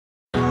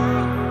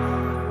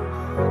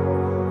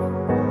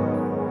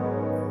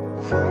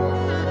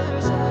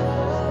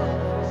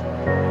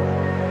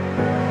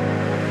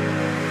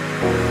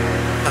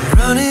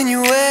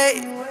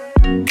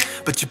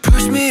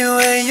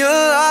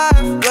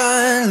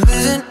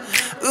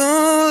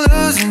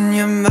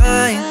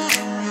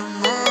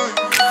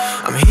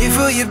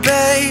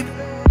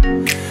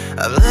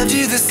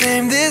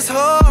same this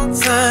whole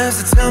time.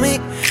 So tell me,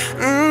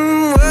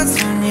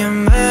 what's on your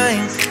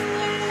mind?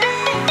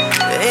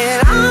 And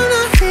I'm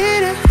not here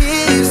to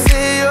hear you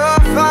say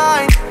you're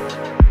fine.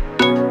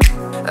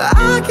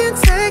 I can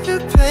take the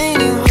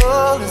pain and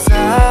hold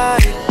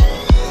inside.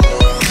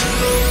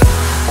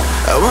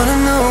 I wanna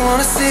know,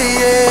 wanna see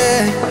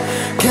it.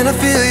 Can I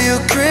feel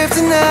your grip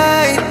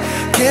tonight?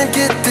 Can't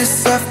get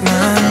this off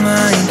my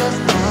mind.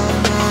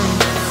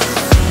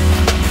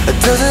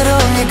 Does it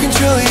only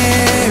control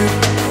you?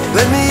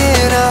 Let me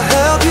in, I'll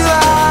help you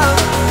out.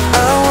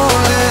 I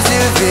won't lose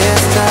you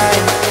this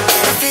time.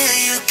 I feel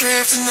your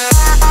grip tonight.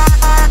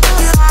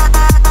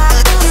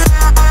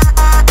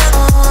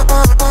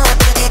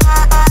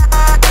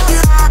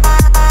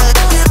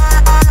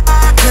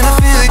 Can I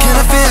feel it? Can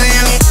I feel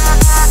you?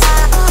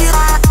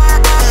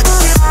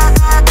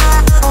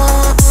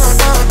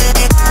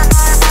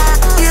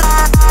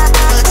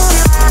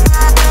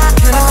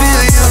 Can I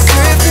feel your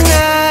grip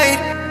tonight?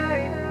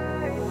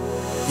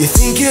 You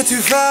think you're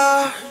too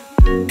far,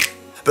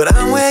 but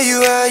I'm where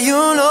you are,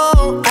 you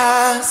know.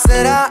 I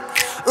said I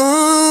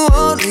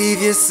won't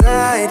leave your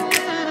side.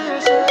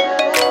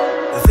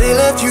 They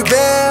left you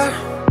bare,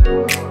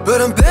 but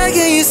I'm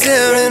begging you,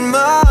 stare in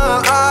my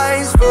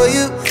eyes for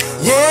you.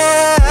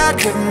 Yeah, I'd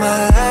give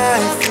my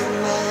life.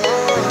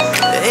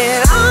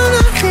 And I'm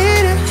not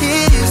here to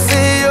hear you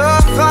say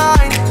you're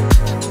fine.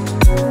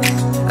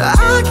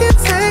 I can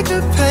take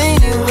the pain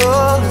and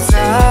hold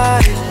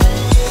inside.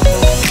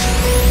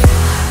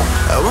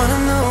 I wanna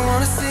know,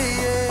 wanna see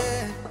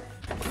it.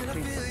 Can I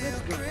feel your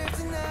grip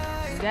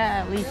tonight?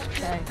 Yeah, at least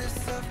check.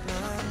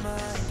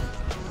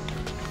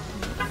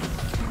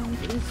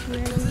 It's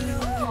ready.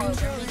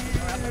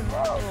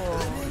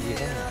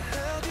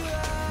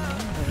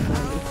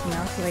 It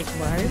smells like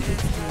bars.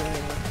 It's good.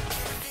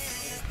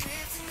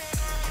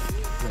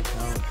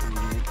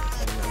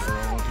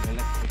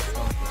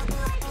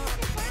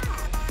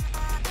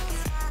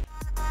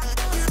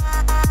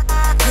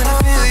 Can I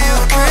feel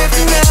your grip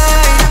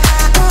tonight?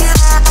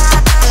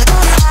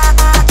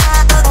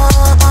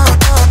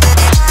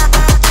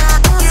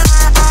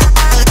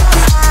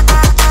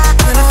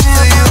 Can I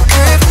feel your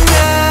grip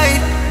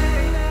tonight?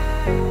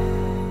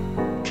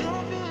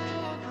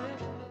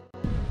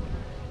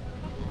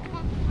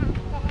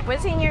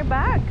 What's in your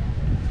bag?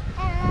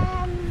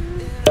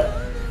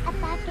 A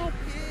bucket.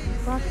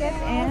 Bucket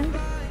and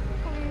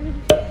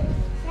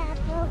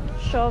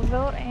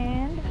shovel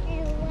and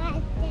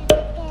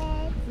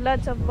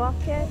lots of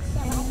buckets.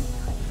 And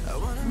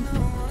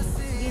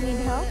you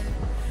need help?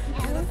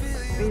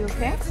 Are you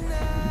okay?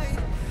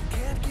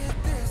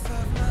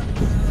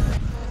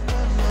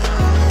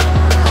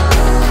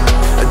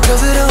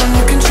 Does it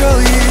only control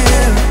you?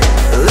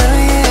 Let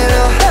me in,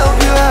 I'll help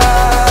you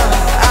out.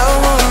 I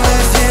won't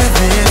lose you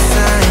this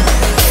time.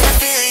 I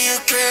feel your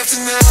grip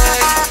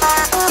tonight.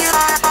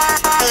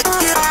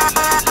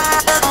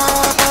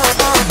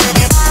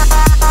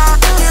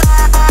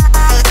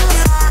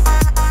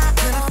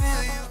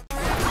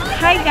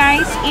 Hi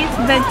guys, it's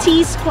the T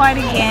Squad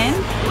again,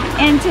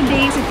 and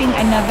today is sitting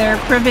another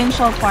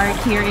provincial park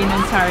here in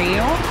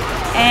Ontario,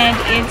 and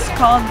it's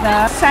called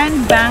the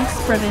Sandbanks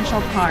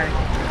Provincial Park.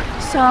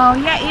 So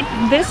yeah,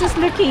 this is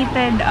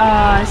located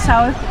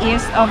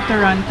southeast of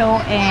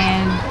Toronto,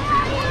 and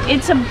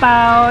it's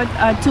about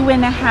a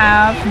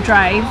 2.5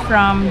 drive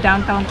from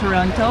downtown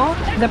Toronto.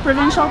 The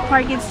provincial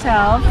park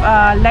itself,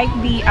 like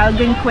the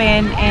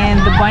Algonquin and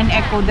the Bon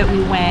Echo that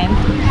we went,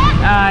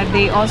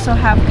 they also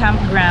have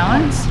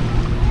campgrounds.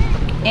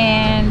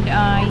 And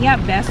yeah,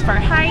 best for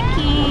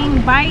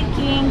hiking,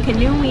 biking,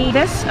 canoeing.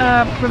 This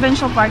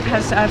provincial park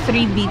has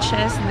 3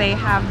 beaches. They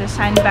have the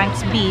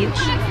Sandbanks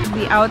Beach,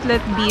 the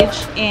Outlet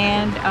Beach,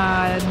 and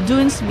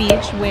Dunes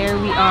Beach, where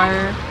we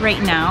are right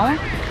now.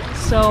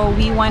 So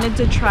we wanted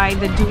to try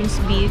the Dunes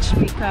Beach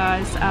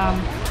because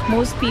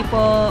most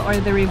people, or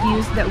the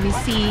reviews that we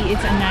see,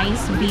 it's a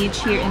nice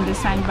beach here in the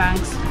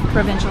Sandbanks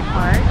Provincial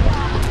Park.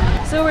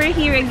 So we're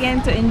here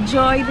again to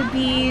enjoy the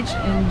beach,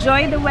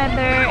 enjoy the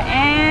weather,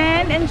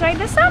 and enjoy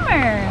the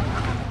summer.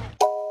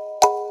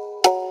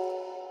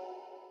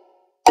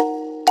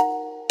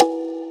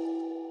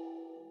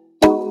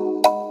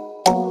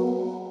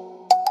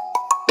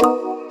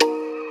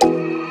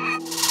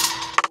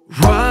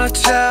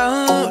 Watch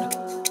out,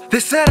 they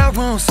said I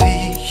won't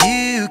see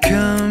you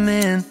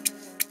coming.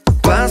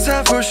 Bounce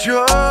out for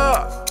sure.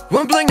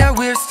 One blink now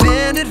we're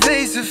standing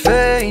face to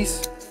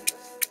face.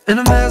 And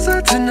I'm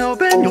hesitant to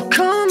open, you'll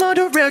come our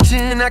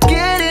direction. I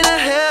get in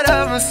ahead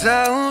of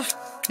myself.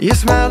 You're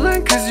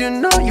smiling cause you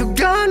know you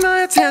got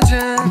my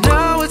attention.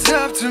 Now it's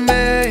up to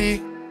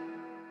me.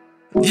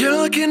 You're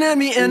looking at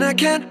me and I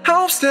can't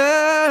help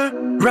stare.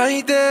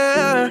 Right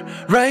there,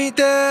 right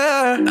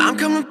there. I'm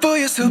coming for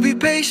you, so be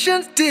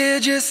patient, dear,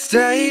 just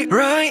stay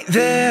right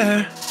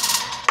there.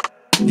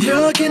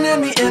 You're looking at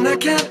me and I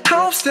can't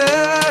help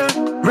stare.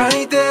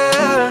 Right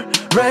there,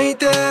 right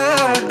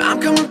there. I'm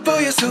coming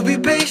for you, so be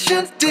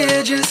patient,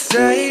 dear, just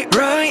stay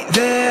right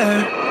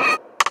there.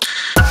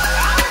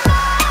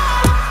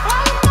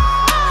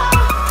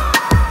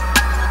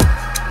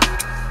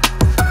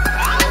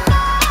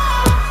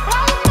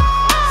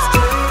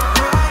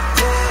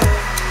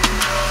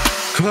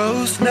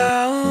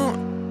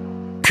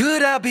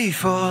 could I be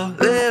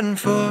falling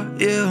for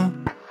you?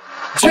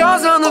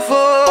 Jaws on the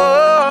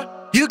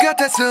floor, you got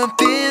that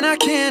something I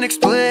can't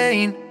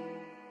explain.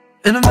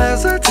 And I'm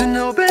hesitant,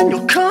 hoping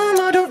you'll come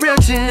my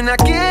direction. I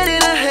get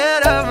in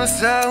ahead of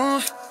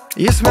myself.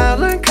 You're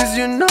smiling cause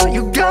you know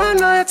you got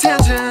my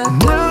attention.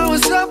 Now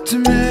it's up to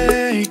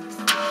me.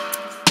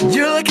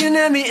 You're looking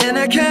at me and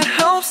I can't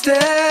help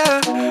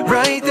stare.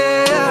 Right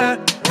there,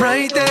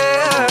 right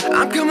there.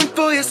 I'm coming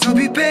for you, so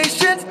be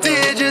patient,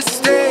 dear, just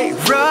stay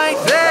right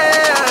there.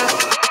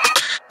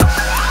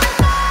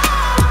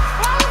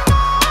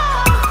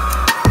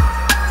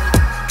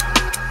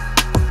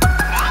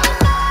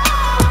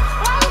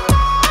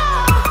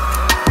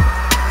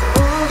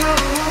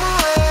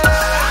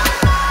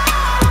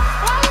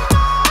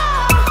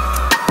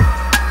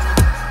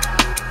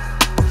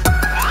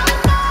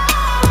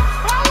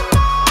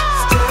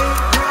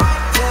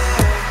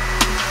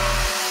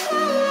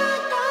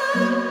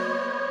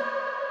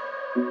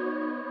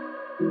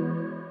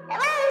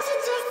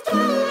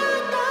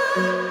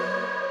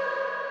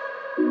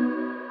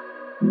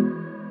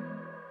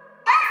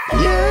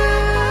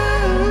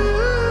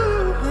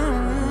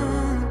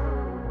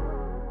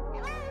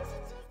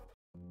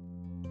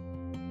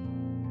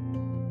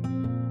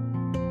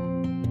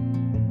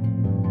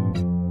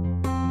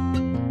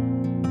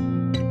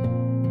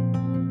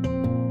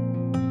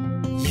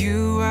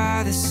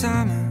 The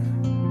summer,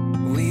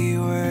 we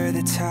were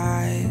the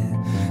tide,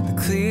 the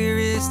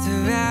clearest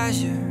of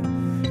azure,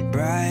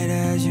 bright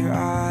as your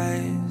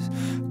eyes.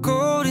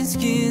 Golden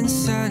skin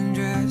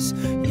sundress,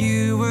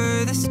 you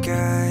were the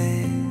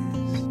skies.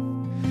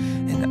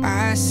 And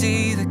I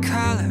see the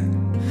color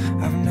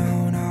I've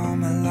known all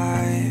my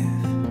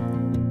life.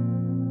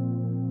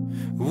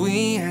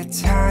 We are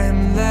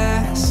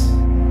timeless.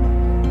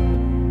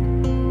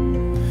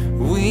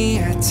 We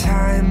are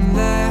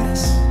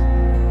timeless.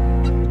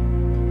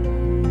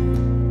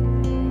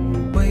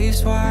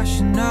 Waves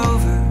washing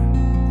over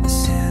the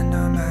sand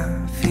on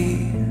my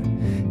feet.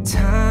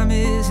 Time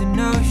is an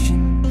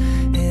ocean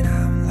and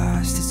I'm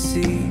lost at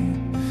sea.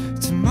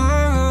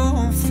 Tomorrow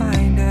won't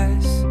find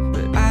us,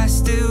 but I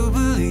still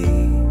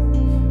believe.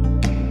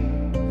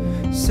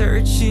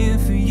 Searching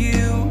for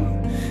you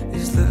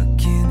is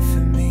looking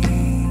for me.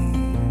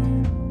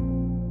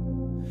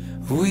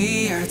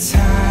 We are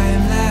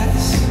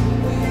timeless.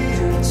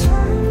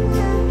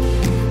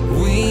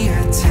 We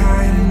are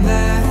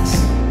timeless.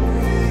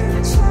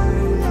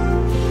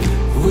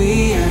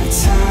 We are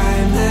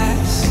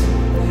timeless.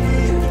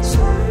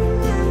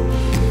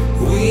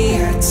 We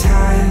are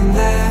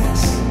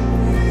timeless.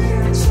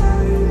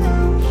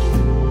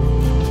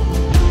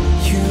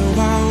 You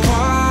are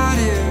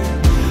water,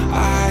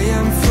 I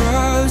am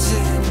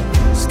frozen.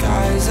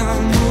 Skies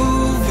are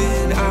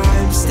moving,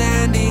 I'm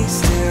standing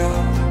still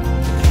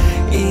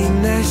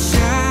in the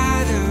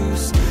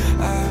shadows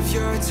of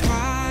your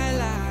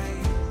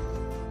twilight.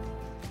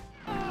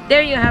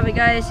 There you have it,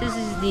 guys. This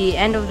is the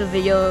end of the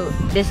video.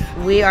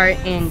 We are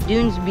in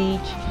Dunes Beach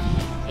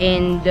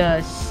in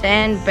the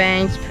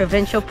Sandbanks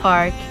Provincial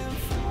Park,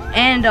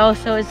 and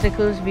also it's the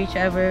coolest beach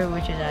ever,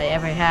 which is I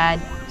ever had.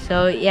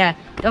 So yeah,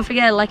 don't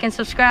forget to like and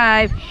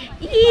subscribe.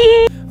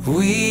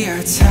 We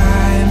are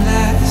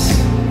timeless.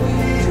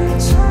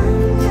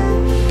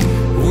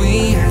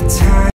 We are timeless.